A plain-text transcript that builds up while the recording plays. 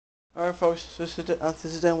Alright folks, this is the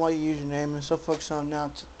NYU username, and so folks, now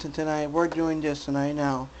tonight we're doing this tonight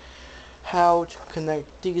now. How to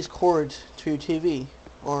connect these cords to your TV,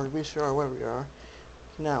 or VCR, or wherever you are.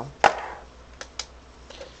 Now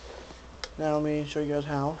let me show you guys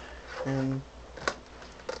how, and,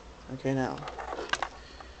 okay now.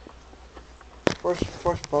 First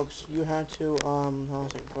folks, you have to, hold on a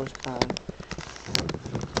second, first let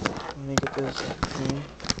me get this thing.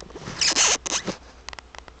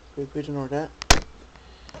 Please ignore that.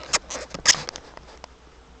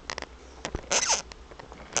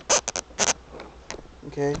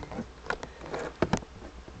 Okay.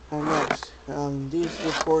 Next, this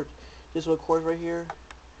little cord right here,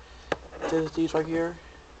 these right here,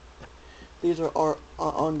 these are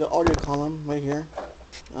on the audio column right here.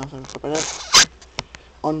 Sorry about that.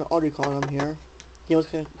 On the audio column here, he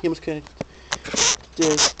must connect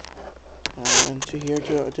this to here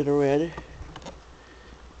to the red,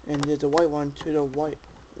 and there's the white one to the white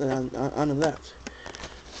on the left.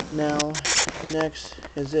 Now, next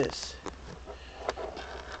is this.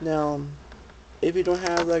 Now, if you don't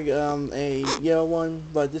have like a yellow one,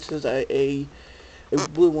 but this is a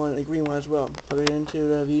blue one, a green one as well, plug it into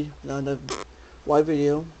the white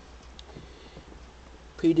video,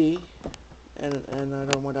 PD, and I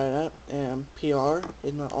don't want that, and PR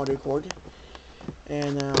is my audio cord,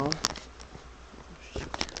 and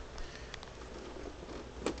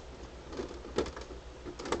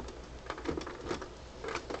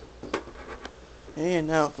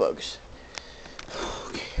now, folks,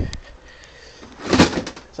 okay,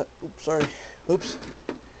 so, oops, sorry, oops,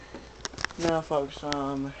 now folks,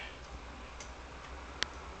 okay,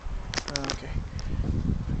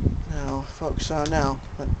 now folks, now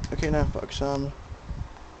folks,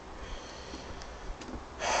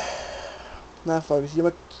 now folks,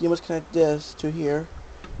 you must connect this to here,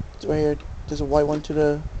 right here, there's a white one to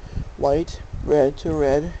the white, red to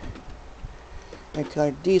red, and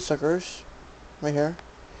connect these suckers, right here,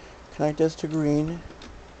 connect this to green,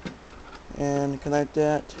 and connect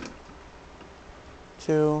that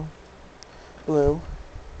to blue,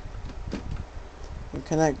 and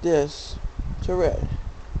connect this to red.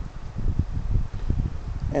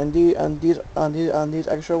 And these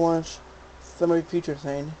extra ones, some future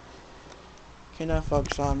thing. Okay, now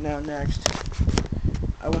folks, now next,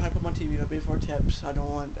 I will have to put my TV up before tips. I don't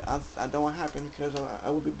want happen because I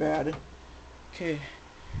will be bad. Okay,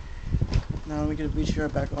 now let me get a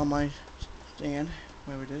VCR back on my stand,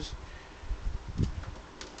 wherever it is.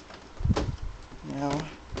 Now,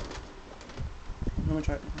 let me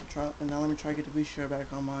try to get the VCR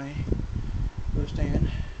back on my stand.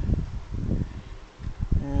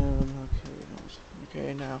 And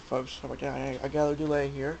okay, now folks, sorry about that. I got a delay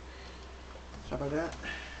here. Sorry about that.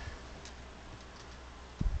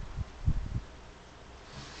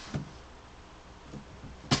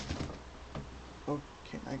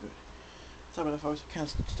 Okay, not good. Sorry about that, folks. It kind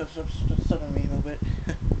of stuck on me a little bit.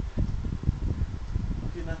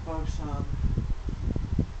 Okay, now folks,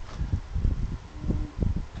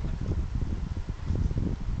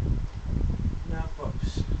 now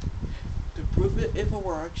folks, to prove it if it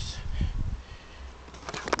works,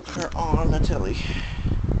 turn on the telly.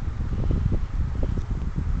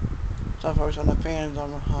 So folks, on the fans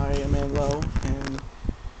on high and low, and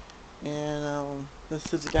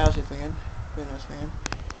this is the Galaxy fan, very nice fan.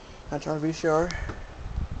 I turn VCR,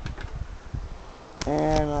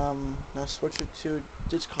 and now switch it to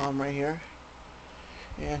this column right here,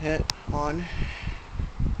 and hit on,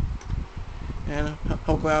 and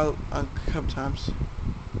I'll go out a couple times,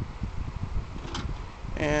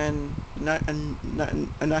 and not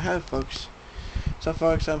have it, folks. So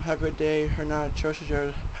folks, have a good day, or not, choice is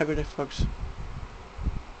yours. Have a good day, folks.